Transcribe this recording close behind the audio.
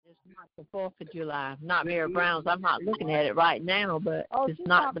The 4th of July, not Mary Brown's. I'm not looking at it right now, but it's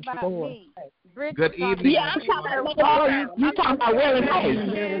not the 4th. Good evening. Yeah, I'm talking about you talking about Willie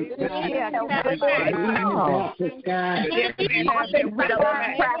Mae. Good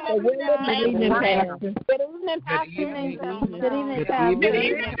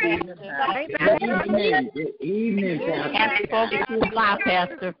evening, Happy 4th of July,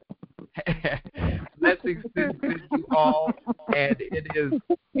 Pastor. Blessings to you all, and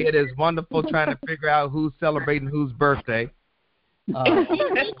it is wonderful trying to figure out who's celebrating whose birthday. Bless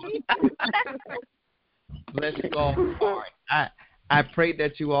you all. I pray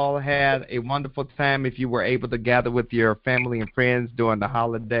that you all had a wonderful time if you were able to gather with your family and friends during the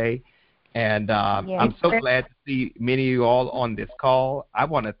holiday. And I'm so glad to see many of you all on this call. I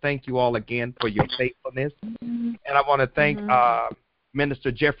want to thank you all again for your faithfulness. And I want to thank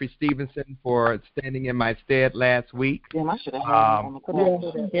Minister Jeffrey Stevenson for standing in my stead last week.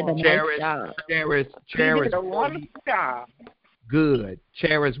 Cherish, good.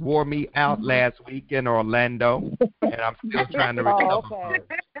 Cherish wore me out last week in Orlando, and I'm still trying to recover from it.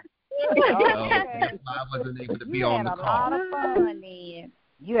 So that's why I wasn't able to be on the call.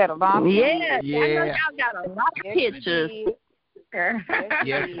 You had a lot of fun. Yeah. I know y'all got a lot of pictures.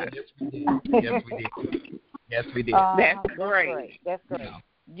 Yes, we did. That's great.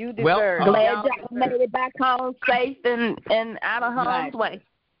 You deserve. Glad y'all made it back home safe and out of harm's way.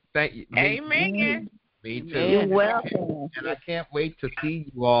 Thank you. Amen. Me too. You're welcome. And I can't wait to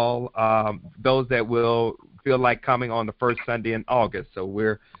see you all, those that will feel like coming on the first Sunday in August. So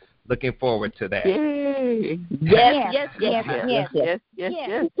we're looking forward to that. Yay. Yes.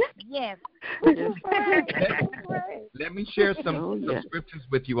 Let me share some scriptures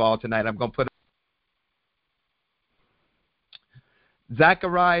with you all tonight. I'm going to put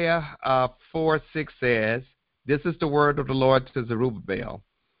Zechariah 4:6 says, "This is the word of the Lord to Zerubbabel,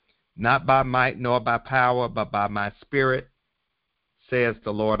 not by might nor by power, but by my spirit, says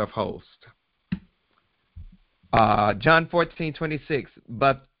the Lord of hosts." John 14:26,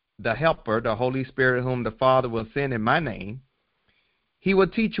 "But the Helper, the Holy Spirit, whom the Father will send in my name, he will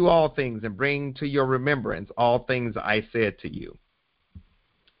teach you all things and bring to your remembrance all things I said to you."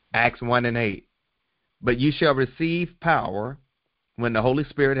 Acts 1:8, "But you shall receive power when the Holy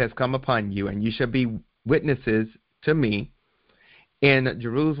Spirit has come upon you, and you shall be witnesses to me in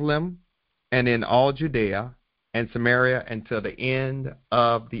Jerusalem and in all Judea and Samaria and to the end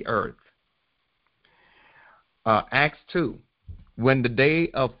of the earth." Acts 2, "When the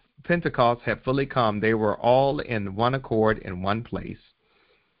day of Pentecost had fully come, they were all in one accord in one place.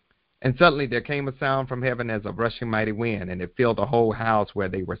 And suddenly there came a sound from heaven as a rushing mighty wind, and it filled the whole house where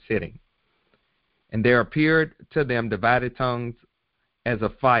they were sitting. And there appeared to them divided tongues as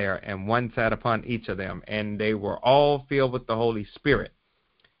of fire, and one sat upon each of them. And they were all filled with the Holy Spirit,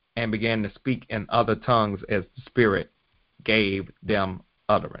 and began to speak in other tongues as the Spirit gave them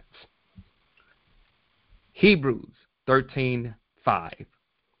utterance." Hebrews 13:5,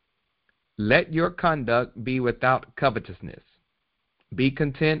 "Let your conduct be without covetousness. Be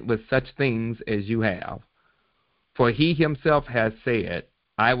content with such things as you have. For he himself has said,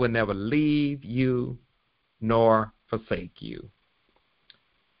 I will never leave you nor forsake you."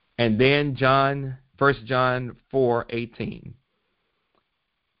 And then 1 John 4:18,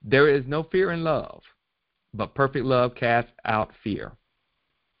 "There is no fear in love, but perfect love casts out fear,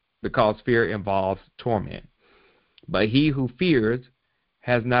 because fear involves torment. But he who fears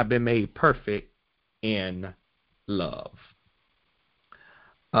has not been made perfect in love."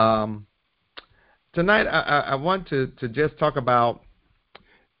 Tonight, I want to just talk about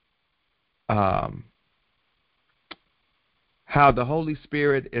how the Holy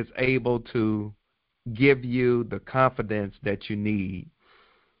Spirit is able to give you the confidence that you need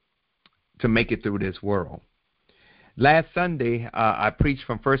to make it through this world. Last Sunday, I preached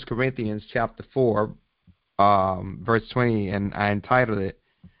from 1 Corinthians chapter 4, verse 20, and I entitled it,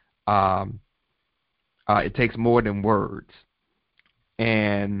 "It Takes More Than Words."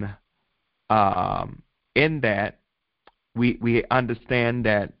 And in that, we understand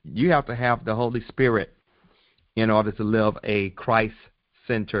that you have to have the Holy Spirit in order to live a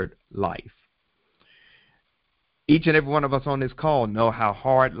Christ-centered life. Each and every one of us on this call know how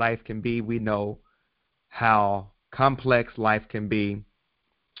hard life can be. We know how complex life can be.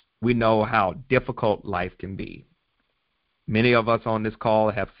 We know how difficult life can be. Many of us on this call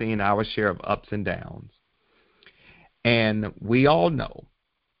have seen our share of ups and downs. And we all know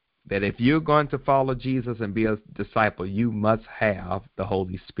that if you're going to follow Jesus and be a disciple, you must have the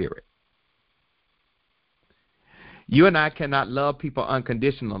Holy Spirit. You and I cannot love people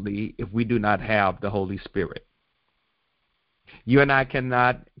unconditionally if we do not have the Holy Spirit. You and I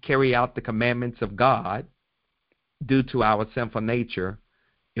cannot carry out the commandments of God due to our sinful nature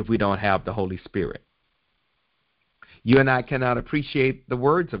if we don't have the Holy Spirit. You and I cannot appreciate the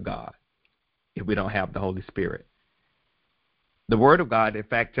words of God if we don't have the Holy Spirit. The Word of God, in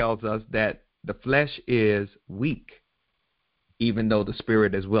fact, tells us that the flesh is weak, even though the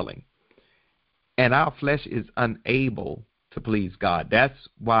Spirit is willing. And our flesh is unable to please God. That's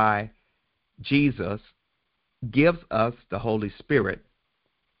why Jesus gives us the Holy Spirit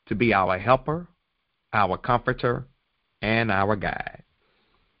to be our helper, our comforter, and our guide.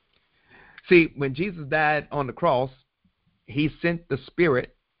 See, when Jesus died on the cross, he sent the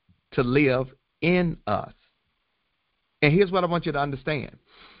Spirit to live in us. And here's what I want you to understand.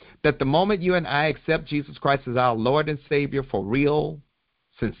 That the moment you and I accept Jesus Christ as our Lord and Savior for real,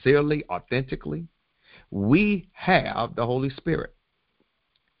 sincerely, authentically, we have the Holy Spirit.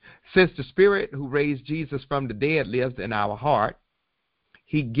 Since the Spirit who raised Jesus from the dead lives in our heart,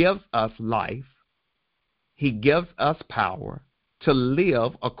 he gives us life. He gives us power to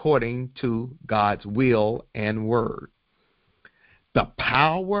live according to God's will and word. The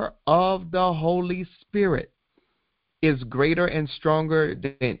power of the Holy Spirit is greater and stronger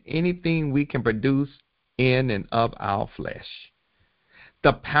than anything we can produce in and of our flesh.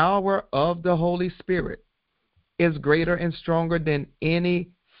 The power of the Holy Spirit is greater and stronger than any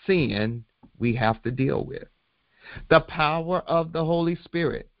sin we have to deal with. The power of the Holy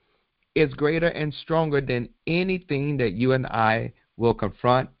Spirit is greater and stronger than anything that you and I will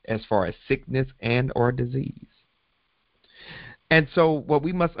confront as far as sickness and or disease. And so what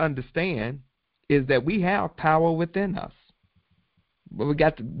we must understand is that we have power within us. But we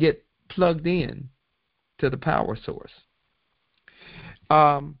got to get plugged in to the power source.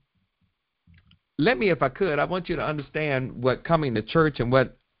 Let me, if I could, I want you to understand what coming to church and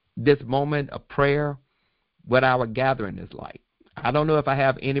what this moment of prayer, what our gathering is like. I don't know if I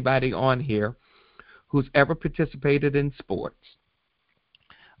have anybody on here who's ever participated in sports.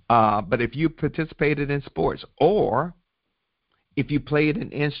 But if you participated in sports, or if you played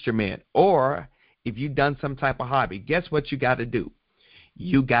an instrument, or if you've done some type of hobby, guess what you got to do?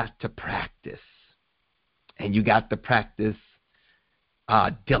 You got to practice. And you got to practice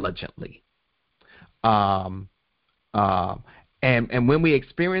diligently. And when we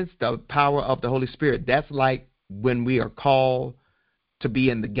experience the power of the Holy Spirit, that's like when we are called to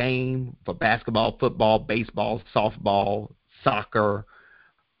be in the game for basketball, football, baseball, softball, soccer,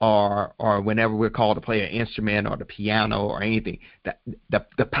 or whenever we're called to play an instrument or the piano or anything.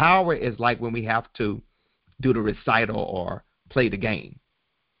 The power is like when we have to do the recital or play the game.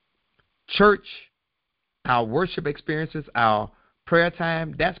 Church, our worship experiences, our prayer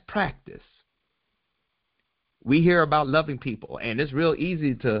time, that's practice. We hear about loving people, and it's real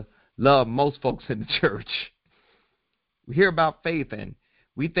easy to love most folks in the church. We hear about faith, and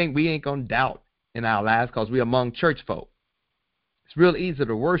we think we ain't going to doubt in our lives because we're among church folk. It's real easy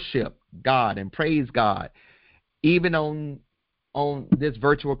to worship God and praise God, even on this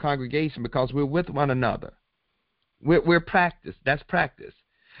virtual congregation, because we're with one another. We're practice. That's practice.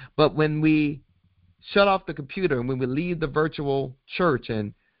 But when we shut off the computer and when we leave the virtual church,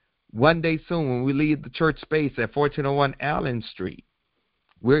 and one day soon when we leave the church space at 1401 Allen Street,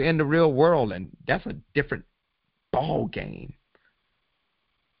 we're in the real world, and that's a different ball game.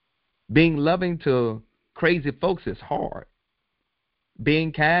 Being loving to crazy folks is hard.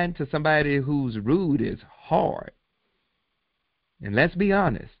 Being kind to somebody who's rude is hard. And let's be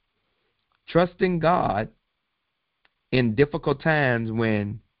honest, trusting God in difficult times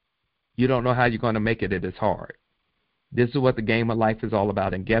when you don't know how you're going to make it is hard. This is what the game of life is all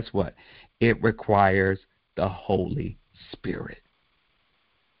about. And guess what? It requires the Holy Spirit.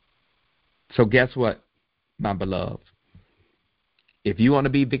 So guess what, my beloved? If you want to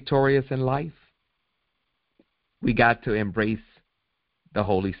be victorious in life, we got to embrace the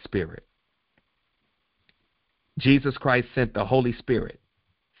Holy Spirit. Jesus Christ sent the Holy Spirit,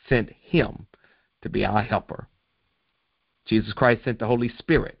 sent him to be our helper. Jesus Christ sent the Holy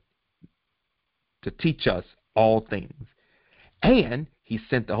Spirit to teach us all things. And he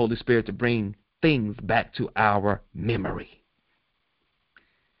sent the Holy Spirit to bring things back to our memory.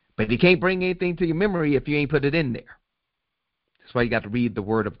 But you can't bring anything to your memory if you ain't put it in there. That's why you got to read the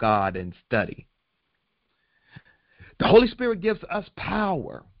Word of God and study. The Holy Spirit gives us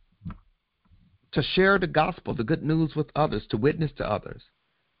power to share the gospel, the good news with others, to witness to others.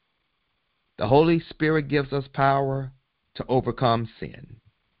 The Holy Spirit gives us power to overcome sin.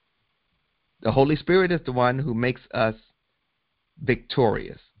 The Holy Spirit is the one who makes us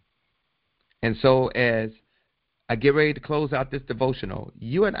victorious. And so as I get ready to close out this devotional,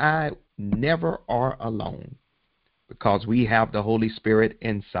 you and I never are alone. because we have the Holy Spirit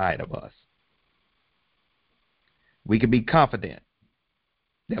inside of us. We can be confident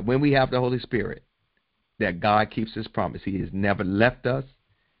that when we have the Holy Spirit, that God keeps His promise. He has never left us,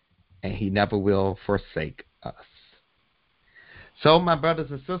 and He never will forsake us. So, my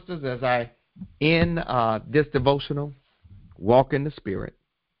brothers and sisters, as I end this devotional, walk in the Spirit.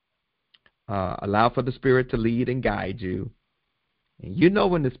 Allow for the Spirit to lead and guide you. And you know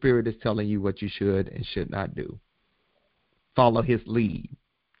when the Spirit is telling you what you should and should not do. Follow His lead.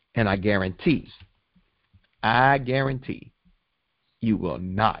 And I guarantee you will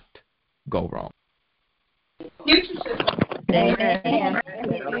not go wrong. Amen.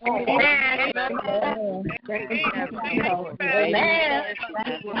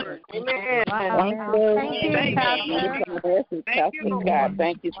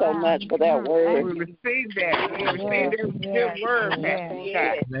 Thank you so much for that word. We received that. We received that good word, Pastor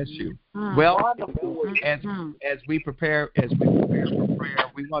Scott. Bless you. Well, as we prepare for prayer,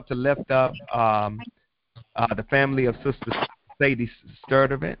 we want to lift up the family of Sister Sadie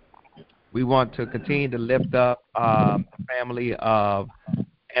Sturdivant. We want to continue to lift up the family of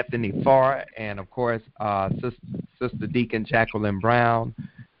Anthony Farr and, of course, Sister Deacon Jacqueline Brown.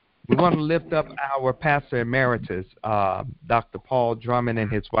 We want to lift up our Pastor Emeritus, Dr. Paul Drummond,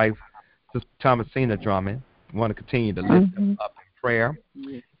 and his wife, Sister Thomasina Drummond. We want to continue to lift them up in prayer.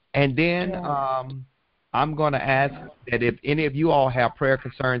 And then I'm going to ask that if any of you all have prayer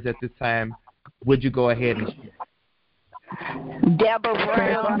concerns at this time, would you go ahead and share? Deborah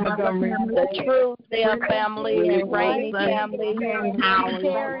Brown, the Truesdale family, and Rainey family,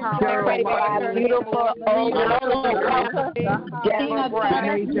 beautiful Deborah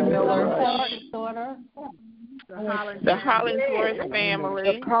Brown, The Hollingsworth family,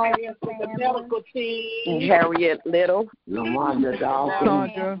 the medical team, Harriet Little, Lamanda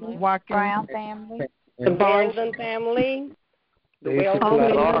Sandra Watkins, Brown family, the Barnson family, the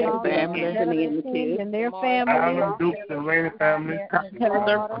Wells family, and their family, Dukes and Rainey family,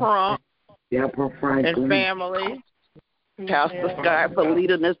 Heather Crump Deborah Franklin, and family, Pastor Scott for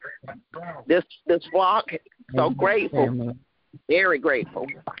leading this walk. So grateful, very grateful.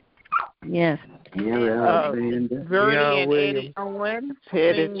 Yes. Verdi and Eddie Owen,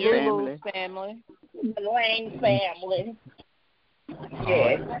 Teddy's family, Lane family.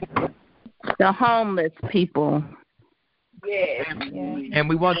 Yes. The homeless people. Yes. And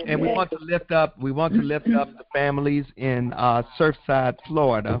we want to lift up the families in Surfside,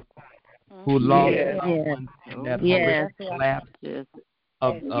 Florida, who lost someone in that horrific collapse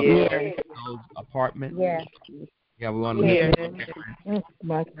of those apartments. Yeah, we want to lift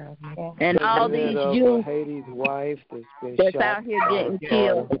up. And all these youth Haiti's wife that's that's out here getting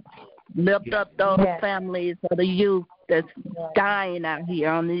killed. Lift up those families of the youth that's dying out here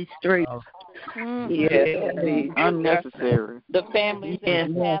on these streets. Yes, unnecessary. the families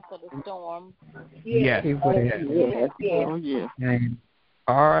in the path of the storm. Yes. Oh, yeah.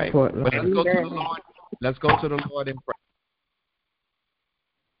 All right. Well, let's go to the Lord. Let's go to the Lord in prayer.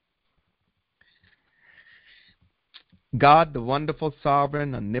 God, the wonderful,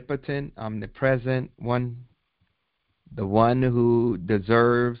 sovereign, omnipotent, omnipresent one, the one who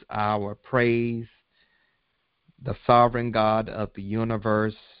deserves our praise, the sovereign God of the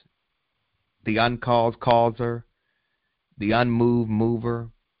universe, the uncaused causer, the unmoved mover,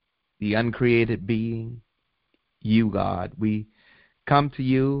 the uncreated being, you, God. We come to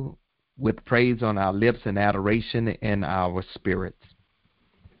you with praise on our lips and adoration in our spirits.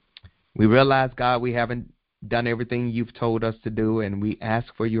 We realize, God, we haven't done everything you've told us to do, and we ask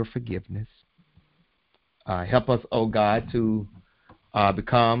for your forgiveness. Help us, oh God, to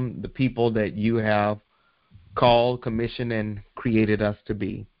become the people that you have called, commissioned, and created us to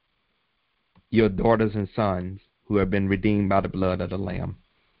be, your daughters and sons who have been redeemed by the blood of the Lamb.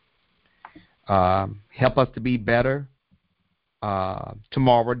 Help us to be better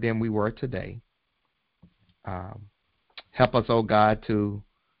tomorrow than we were today. Help us, oh God, to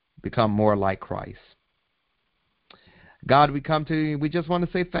become more like Christ. God, we come to you, we just want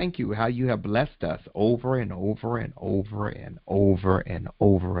to say thank you, how you have blessed us over and over and over and over and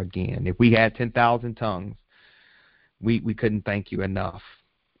over again. If we had 10,000 tongues, we couldn't thank you enough.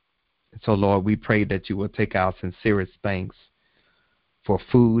 So, Lord, we pray that you will take our sincerest thanks for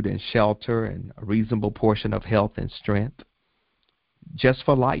food and shelter and a reasonable portion of health and strength, just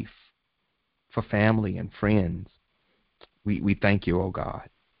for life, for family and friends. We thank you, oh God.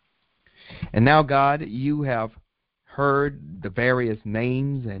 And now, God, you have heard the various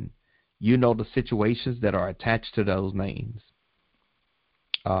names, and you know the situations that are attached to those names.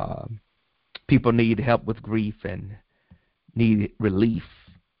 People need help with grief and need relief,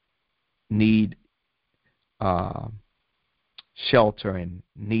 need shelter and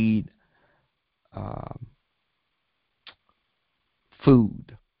need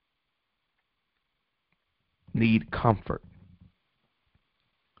food, need comfort.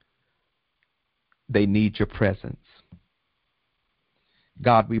 They need your presence.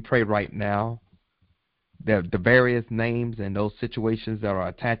 God, we pray right now that the various names and those situations that are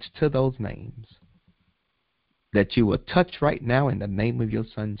attached to those names, that you will touch right now in the name of your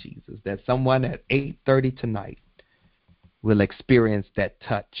Son Jesus, that someone at 8:30 tonight will experience that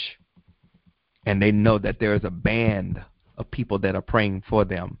touch, and they know that there is a band of people that are praying for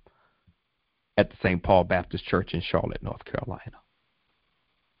them at the St. Paul Baptist Church in Charlotte, North Carolina.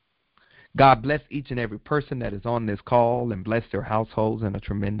 God, bless each and every person that is on this call and bless their households in a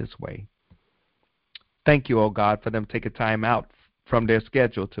tremendous way. Thank you, oh God, for them taking time out from their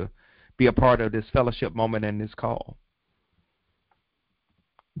schedule to be a part of this fellowship moment and this call.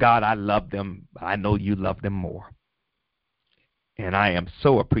 God, I love them. I know you love them more. And I am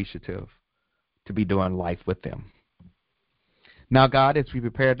so appreciative to be doing life with them. Now, God, as we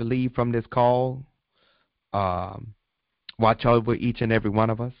prepare to leave from this call, watch over each and every one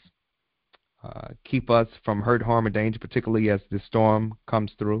of us. Keep us from hurt, harm, and danger, particularly as this storm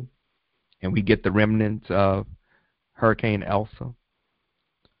comes through and we get the remnants of Hurricane Elsa.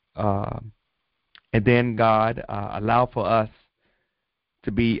 And then, God, allow for us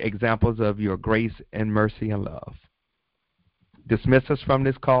to be examples of your grace and mercy and love. Dismiss us from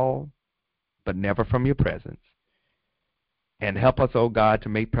this call, but never from your presence. And help us, oh God, to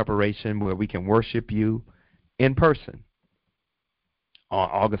make preparation where we can worship you in person on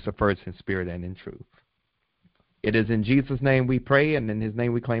August the 1st in spirit and in truth. It is in Jesus' name we pray, and in his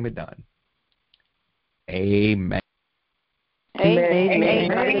name we claim it done. Amen.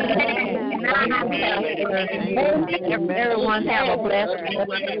 Amen. Everyone have a blessed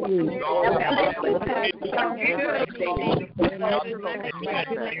week.